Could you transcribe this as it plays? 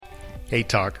Hey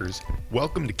talkers,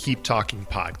 welcome to Keep Talking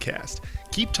Podcast.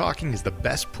 Keep Talking is the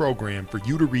best program for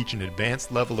you to reach an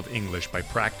advanced level of English by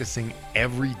practicing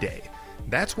every day.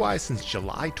 That's why since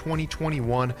July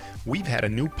 2021, we've had a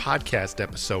new podcast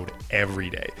episode every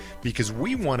day, because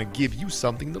we want to give you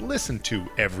something to listen to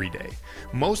every day.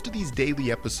 Most of these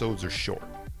daily episodes are short,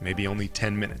 maybe only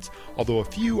 10 minutes, although a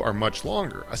few are much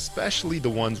longer, especially the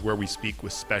ones where we speak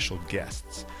with special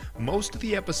guests. Most of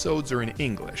the episodes are in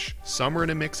English, some are in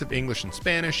a mix of English and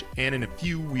Spanish, and in a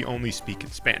few we only speak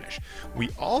in Spanish. We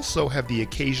also have the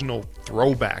occasional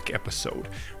throwback episode,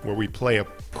 where we play a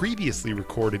previously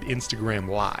recorded Instagram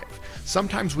Live.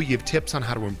 Sometimes we give tips on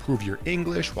how to improve your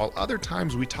English, while other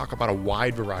times we talk about a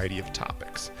wide variety of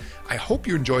topics. I hope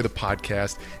you enjoy the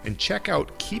podcast, and check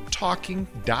out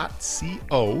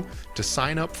keeptalking.co to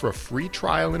sign up for a free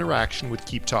trial interaction with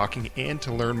Keep Talking and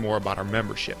to learn more about our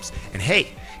memberships. And hey,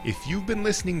 if you've been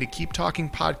listening to Keep Talking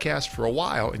Podcast for a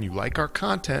while and you like our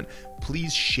content,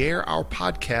 please share our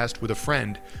podcast with a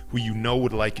friend who you know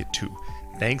would like it too.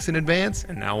 Thanks in advance,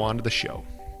 and now on to the show.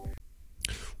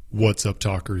 What's up,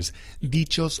 talkers?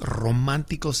 Dichos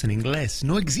románticos en inglés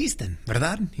no existen,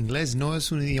 ¿verdad? Inglés no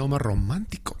es un idioma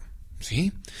romántico.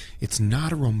 See? It's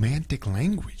not a romantic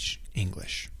language,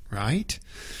 English, right?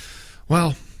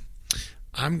 Well,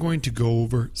 I'm going to go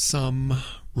over some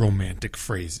romantic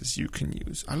phrases you can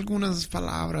use. Algunas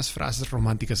palabras, frases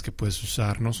románticas que puedes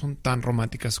usar no son tan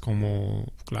románticas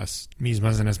como las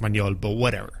mismas en español, but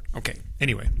whatever. Okay,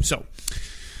 anyway, so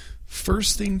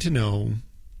first thing to know,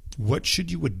 what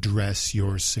should you address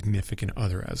your significant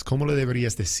other as? ¿Cómo le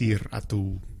deberías decir a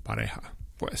tu pareja?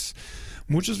 Pues,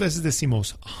 muchas veces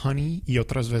decimos honey y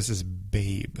otras veces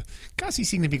babe. Casi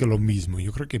significa lo mismo.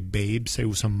 Yo creo que babe se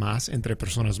usa más entre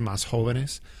personas más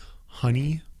jóvenes.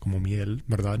 Honey, como miel,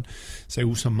 ¿verdad? Se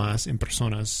usa más en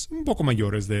personas un poco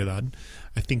mayores de edad.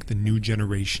 I think the new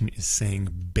generation is saying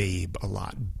babe a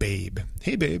lot. Babe.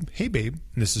 Hey babe. Hey babe.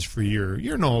 And this is for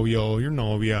your novio, your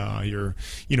novia,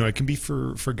 it can be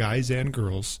for guys and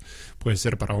girls. Puede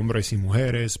ser para hombres y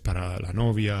mujeres, para la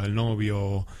novia, el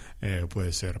novio,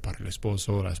 puede ser para el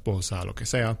esposo, la esposa, lo que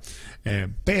sea.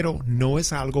 Pero no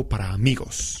es algo para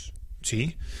amigos,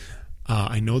 ¿sí?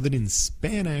 I know that in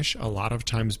Spanish, a lot of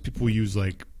times people use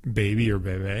like baby or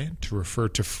bebé to refer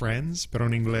to friends, pero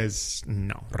en inglés,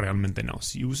 no, realmente no.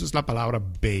 Si usas la palabra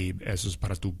babe, eso es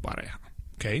para tu pareja,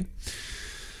 okay?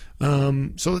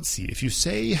 So let's see. If you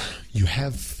say you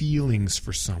have feelings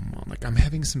for someone, like I'm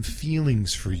having some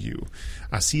feelings for you,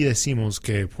 así decimos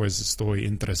que pues estoy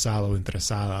interesado,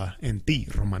 interesada en ti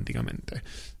románticamente.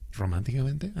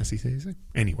 Románticamente, así se dice.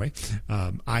 Anyway,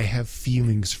 I have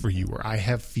feelings for you, or I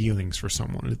have feelings for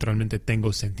someone. Literalmente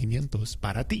tengo sentimientos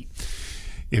para ti.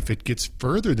 If it gets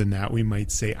further than that, we might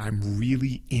say I'm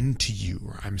really into you,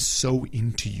 or I'm so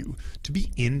into you. To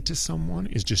be into someone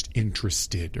is just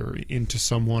interested, or into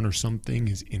someone or something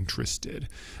is interested.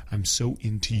 I'm so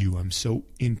into you. I'm so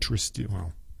interested.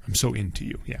 Well, I'm so into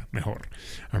you. Yeah, mejor.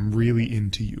 I'm really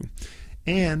into you.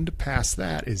 And past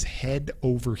that is head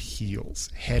over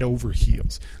heels. Head over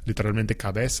heels. Literalmente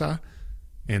cabeza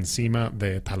encima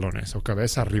de talones, o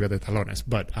cabeza arriba de talones.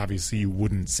 But obviously you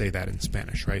wouldn't say that in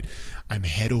Spanish, right? I'm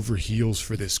head over heels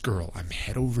for this girl. I'm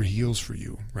head over heels for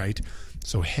you, right?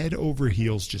 So head over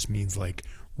heels just means like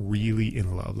really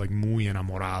in love, like muy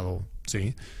enamorado,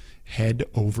 ¿sí? Head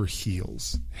over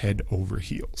heels. Head over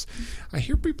heels. I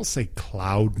hear people say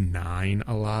cloud nine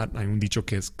a lot. Hay un dicho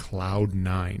que es cloud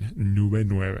nine. Nube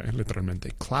nueve,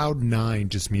 literalmente. Cloud nine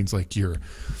just means like you're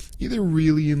either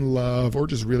really in love or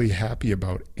just really happy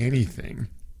about anything.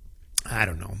 I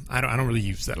don't know. I don't really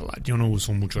use that a lot. Yo no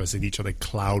uso mucho ese dicho de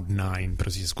cloud nine, pero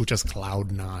si escuchas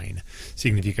cloud nine,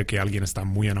 significa que alguien está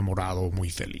muy enamorado, muy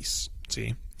feliz.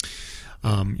 ¿Sí?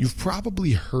 You've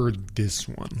probably heard this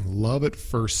one, love at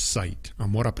first sight,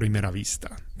 amor a primera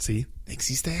vista, ¿sí?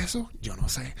 ¿Existe eso? Yo no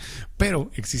sé, pero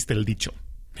existe el dicho,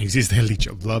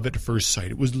 love at first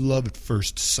sight. It was love at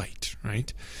first sight,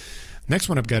 right? Next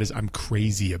one I've got is I'm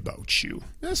crazy about you.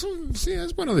 Eso, sí,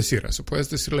 es bueno decir eso. Puedes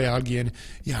decirle a alguien,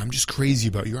 yeah, I'm just crazy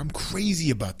about you. I'm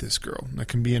crazy about this girl. That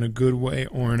can be in a good way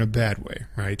or in a bad way,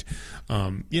 right?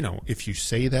 If you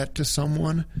say that to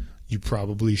someone, you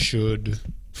probably should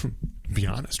be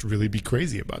honest, really be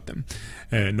crazy about them.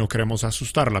 No queremos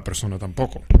asustar a la persona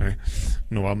tampoco.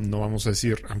 No vamos a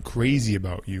decir, I'm crazy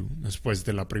about you, después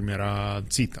de la primera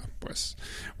cita, pues.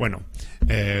 Bueno,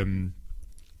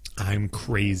 I'm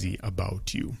crazy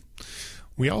about you.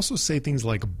 We also say things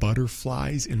like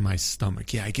butterflies in my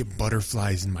stomach. Yeah, I get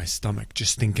butterflies in my stomach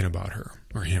just thinking about her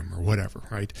or him or whatever,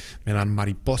 right? Me dan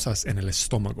mariposas en el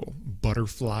estómago.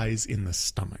 Butterflies in the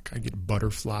stomach. I get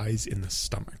butterflies in the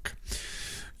stomach.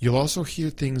 You'll also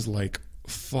hear things like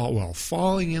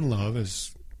falling in love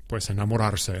is pues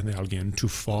enamorarse de alguien, to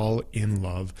fall in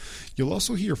love. You'll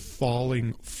also hear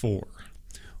falling for,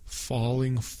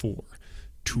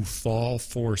 to fall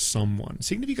for someone.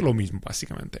 Significa lo mismo,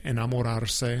 básicamente,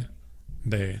 enamorarse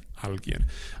de alguien.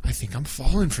 I think I'm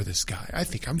falling for this guy. I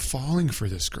think I'm falling for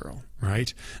this girl,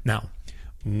 right? Now,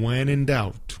 when in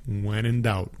doubt,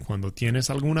 cuando tienes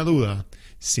alguna duda,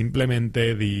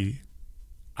 simplemente di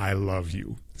I love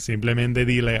you. Simplemente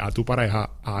dile a tu pareja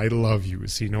I love you.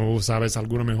 Si no sabes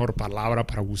alguna mejor palabra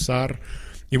para usar.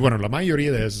 Y bueno, la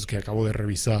mayoría de esos que acabo de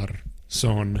revisar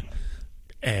son,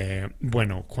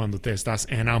 cuando te estás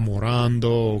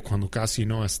enamorando, cuando casi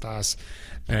no estás,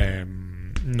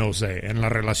 no sé, en la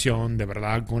relación de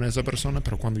verdad con esa persona,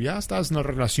 pero cuando ya estás en la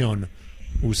relación,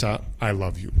 usa I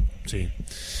love you. Sí.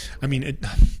 I mean,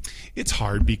 it's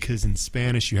hard because in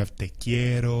Spanish you have te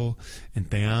quiero and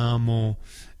te amo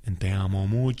and te amo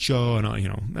mucho. No,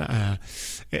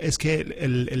 es que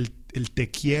el te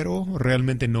quiero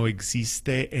realmente no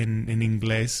existe en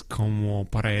inglés como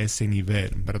para ese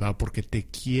nivel, ¿verdad? Porque te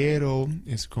quiero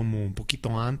es como un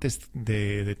poquito antes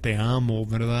de te amo,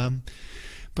 ¿verdad?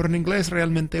 Pero en inglés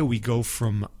realmente we go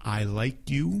from I like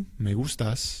you, me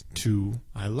gustas, to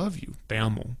I love you, te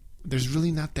amo. There's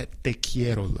really not that te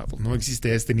quiero level. No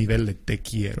existe este nivel de te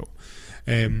quiero.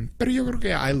 Pero yo creo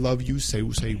que I love you se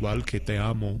usa igual que te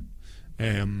amo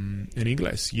en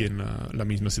inglés y en la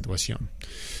misma situación.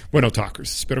 Bueno,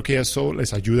 talkers, espero que eso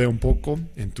les ayude un poco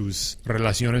en tus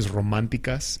relaciones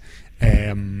románticas.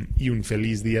 Y un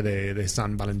feliz día de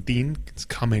San Valentín. It's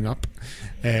coming up.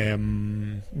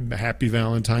 Happy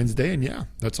Valentine's Day. And yeah,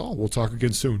 that's all. We'll talk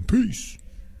again soon. Peace.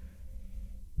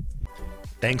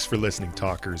 Thanks for listening,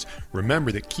 talkers.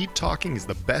 Remember that Keep Talking is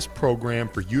the best program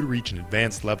for you to reach an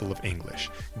advanced level of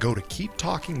English. Go to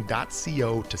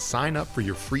keeptalking.co to sign up for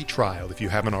your free trial if you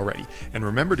haven't already. And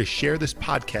remember to share this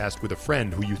podcast with a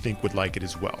friend who you think would like it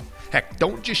as well. Heck,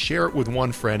 don't just share it with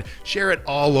one friend, share it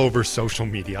all over social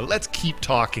media. Let's keep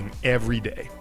talking every day.